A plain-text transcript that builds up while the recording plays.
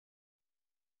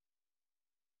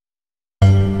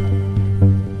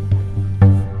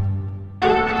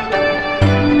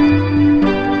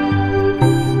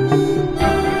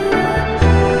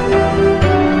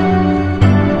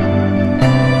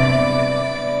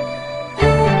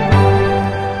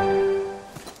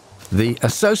The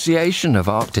Association of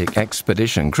Arctic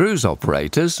Expedition Cruise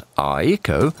Operators,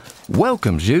 AECO,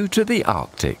 welcomes you to the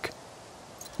Arctic.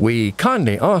 We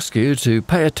kindly ask you to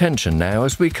pay attention now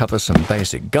as we cover some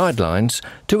basic guidelines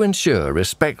to ensure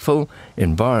respectful,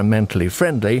 environmentally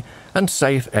friendly and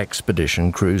safe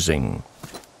expedition cruising.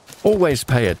 Always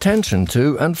pay attention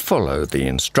to and follow the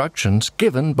instructions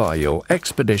given by your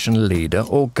expedition leader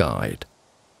or guide.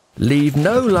 Leave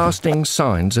no lasting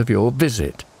signs of your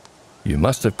visit. You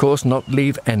must of course not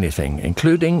leave anything,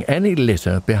 including any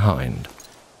litter, behind.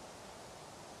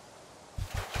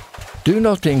 Do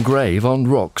not engrave on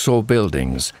rocks or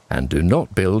buildings, and do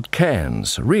not build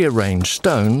cairns, rearrange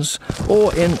stones,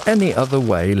 or in any other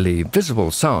way leave visible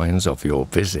signs of your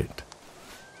visit.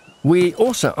 We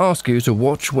also ask you to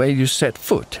watch where you set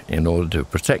foot in order to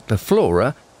protect the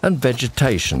flora and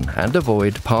vegetation and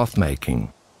avoid path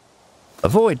making.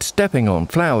 Avoid stepping on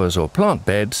flowers or plant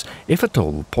beds if at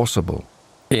all possible.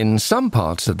 In some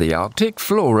parts of the Arctic,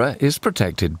 flora is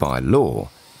protected by law,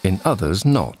 in others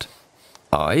not.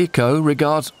 AECO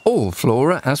regards all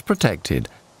flora as protected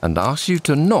and asks you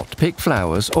to not pick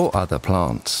flowers or other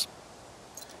plants.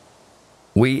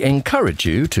 We encourage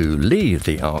you to leave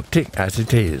the Arctic as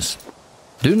it is.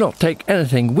 Do not take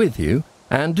anything with you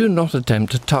and do not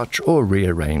attempt to touch or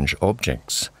rearrange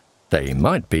objects. They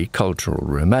might be cultural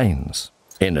remains.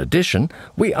 In addition,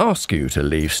 we ask you to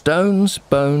leave stones,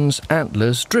 bones,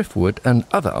 antlers, driftwood and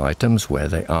other items where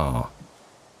they are.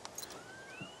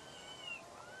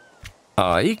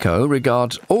 AECO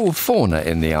regards all fauna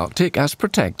in the Arctic as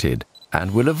protected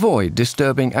and will avoid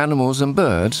disturbing animals and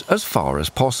birds as far as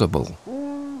possible.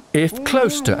 If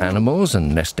close to animals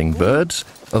and nesting birds,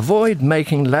 avoid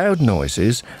making loud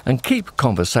noises and keep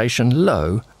conversation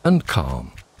low and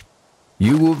calm.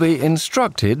 You will be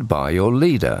instructed by your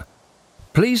leader.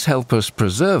 Please help us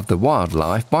preserve the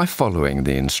wildlife by following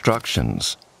the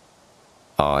instructions.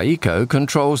 AECO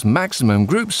controls maximum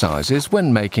group sizes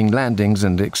when making landings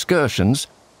and excursions,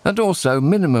 and also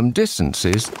minimum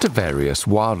distances to various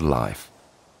wildlife.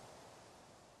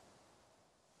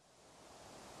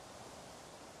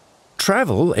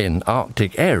 Travel in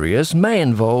Arctic areas may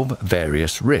involve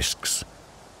various risks.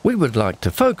 We would like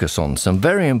to focus on some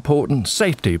very important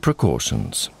safety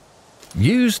precautions.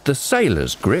 Use the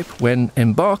sailor's grip when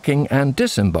embarking and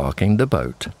disembarking the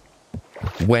boat.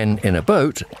 When in a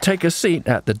boat, take a seat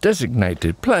at the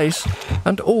designated place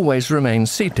and always remain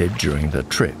seated during the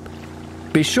trip.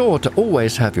 Be sure to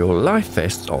always have your life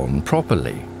vests on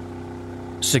properly.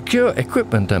 Secure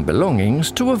equipment and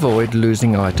belongings to avoid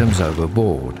losing items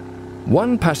overboard.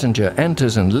 One passenger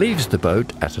enters and leaves the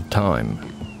boat at a time.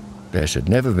 There should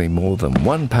never be more than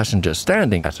one passenger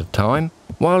standing at a time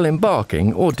while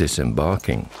embarking or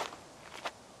disembarking.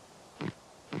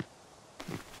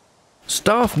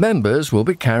 Staff members will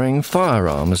be carrying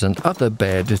firearms and other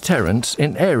bear deterrents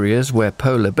in areas where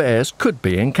polar bears could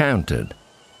be encountered.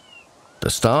 The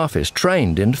staff is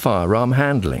trained in firearm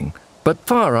handling, but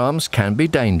firearms can be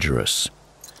dangerous.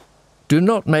 Do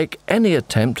not make any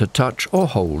attempt to touch or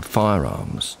hold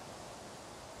firearms.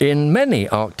 In many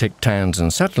Arctic towns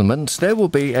and settlements, there will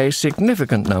be a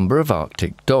significant number of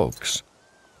Arctic dogs.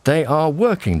 They are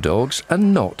working dogs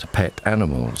and not pet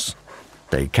animals.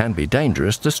 They can be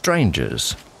dangerous to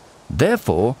strangers.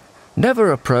 Therefore,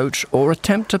 never approach or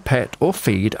attempt to pet or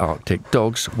feed Arctic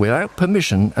dogs without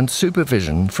permission and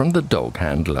supervision from the dog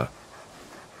handler.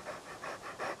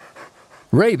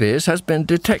 Rabies has been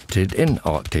detected in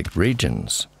Arctic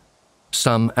regions.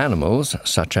 Some animals,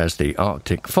 such as the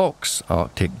Arctic fox,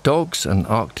 Arctic dogs and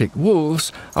Arctic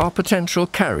wolves, are potential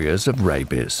carriers of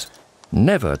rabies.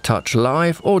 Never touch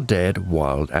live or dead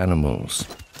wild animals.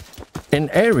 In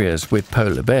areas with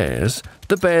polar bears,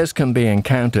 the bears can be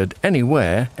encountered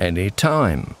anywhere,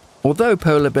 anytime. Although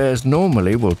polar bears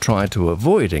normally will try to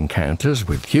avoid encounters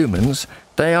with humans,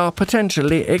 they are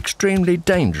potentially extremely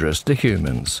dangerous to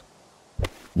humans.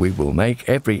 We will make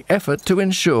every effort to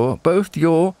ensure both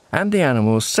your and the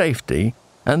animal's safety,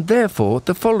 and therefore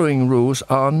the following rules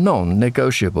are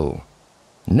non-negotiable.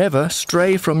 Never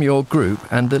stray from your group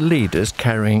and the leaders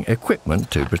carrying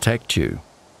equipment to protect you.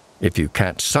 If you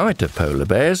catch sight of polar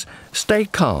bears, stay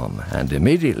calm and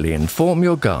immediately inform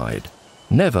your guide.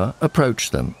 Never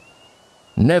approach them.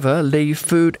 Never leave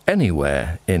food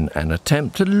anywhere in an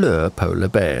attempt to lure polar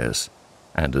bears.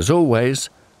 And as always,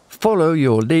 follow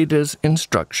your leader's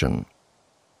instruction.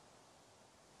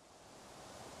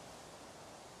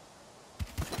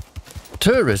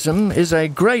 Tourism is a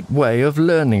great way of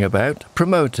learning about,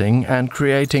 promoting and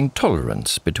creating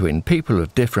tolerance between people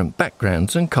of different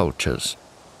backgrounds and cultures.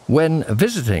 When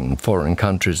visiting foreign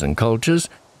countries and cultures,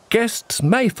 guests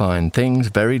may find things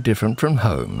very different from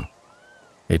home.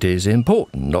 It is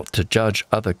important not to judge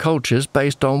other cultures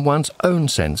based on one's own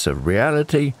sense of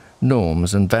reality,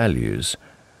 norms and values,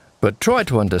 but try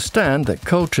to understand that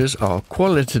cultures are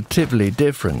qualitatively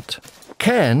different.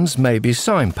 Cairns may be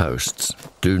signposts.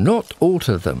 Do not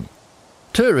alter them.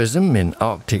 Tourism in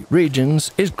Arctic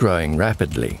regions is growing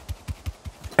rapidly.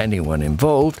 Anyone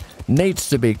involved needs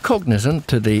to be cognizant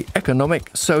to the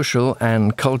economic, social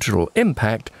and cultural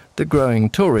impact the growing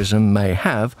tourism may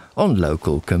have on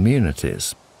local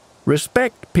communities.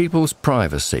 Respect people's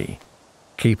privacy.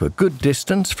 Keep a good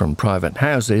distance from private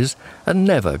houses and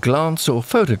never glance or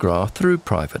photograph through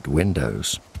private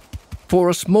windows. For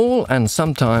a small and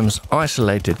sometimes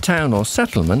isolated town or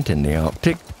settlement in the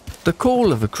Arctic, the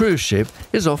call of a cruise ship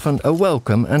is often a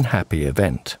welcome and happy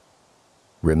event.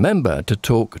 Remember to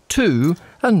talk to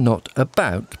and not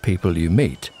about people you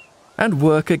meet, and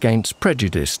work against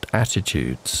prejudiced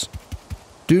attitudes.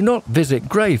 Do not visit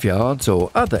graveyards or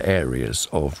other areas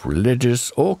of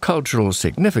religious or cultural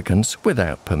significance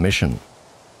without permission.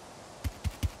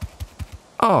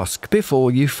 Ask before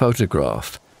you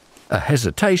photograph. A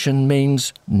hesitation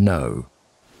means no.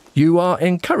 You are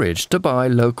encouraged to buy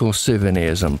local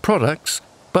souvenirs and products,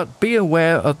 but be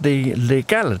aware of the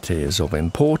legalities of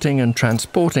importing and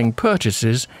transporting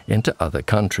purchases into other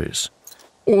countries.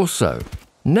 Also,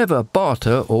 never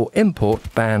barter or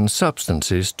import banned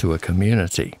substances to a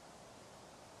community.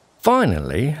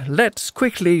 Finally, let's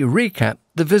quickly recap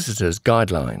the visitors'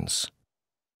 guidelines.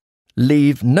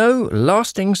 Leave no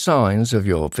lasting signs of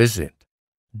your visit.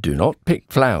 Do not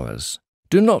pick flowers.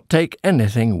 Do not take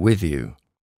anything with you.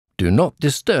 Do not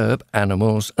disturb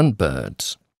animals and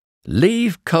birds.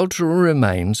 Leave cultural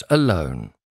remains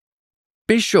alone.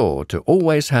 Be sure to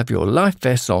always have your life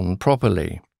vests on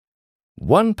properly.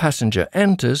 One passenger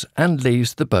enters and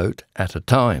leaves the boat at a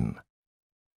time.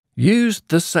 Use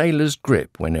the sailor's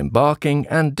grip when embarking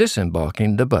and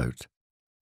disembarking the boat.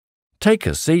 Take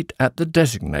a seat at the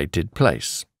designated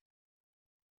place.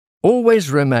 Always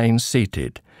remain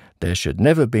seated. There should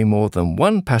never be more than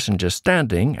one passenger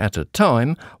standing at a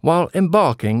time while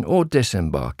embarking or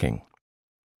disembarking.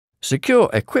 Secure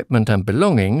equipment and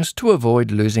belongings to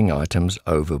avoid losing items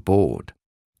overboard.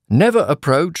 Never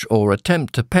approach or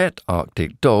attempt to pet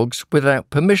Arctic dogs without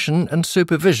permission and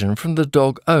supervision from the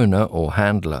dog owner or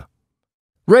handler.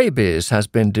 Rabies has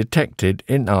been detected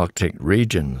in Arctic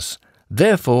regions.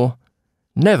 Therefore,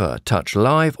 never touch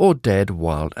live or dead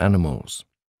wild animals.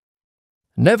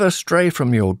 Never stray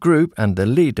from your group and the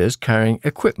leaders carrying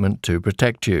equipment to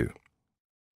protect you.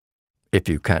 If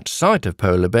you catch sight of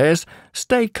polar bears,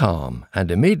 stay calm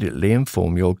and immediately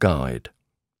inform your guide.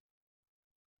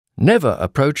 Never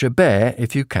approach a bear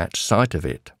if you catch sight of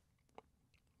it.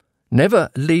 Never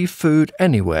leave food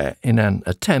anywhere in an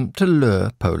attempt to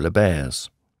lure polar bears.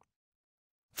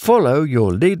 Follow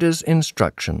your leader's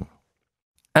instruction.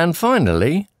 And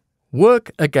finally, work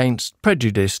against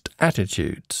prejudiced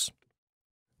attitudes.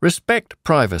 Respect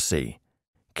privacy.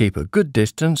 Keep a good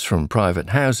distance from private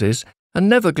houses and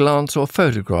never glance or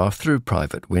photograph through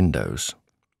private windows.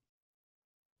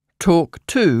 Talk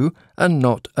to and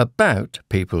not about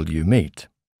people you meet.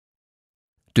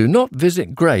 Do not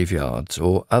visit graveyards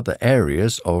or other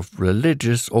areas of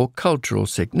religious or cultural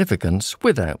significance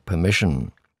without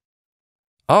permission.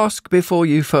 Ask before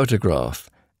you photograph.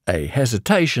 A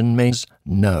hesitation means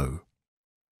no.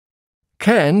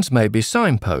 Cairns may be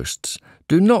signposts.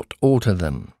 Do not alter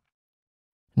them.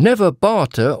 Never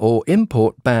barter or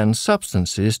import banned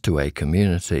substances to a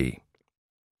community.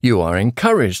 You are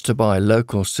encouraged to buy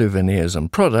local souvenirs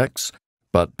and products,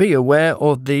 but be aware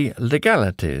of the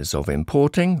legalities of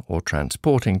importing or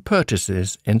transporting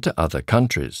purchases into other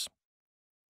countries.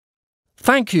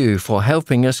 Thank you for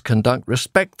helping us conduct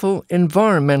respectful,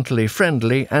 environmentally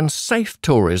friendly and safe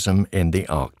tourism in the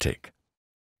Arctic.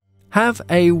 Have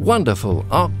a wonderful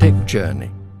Arctic journey.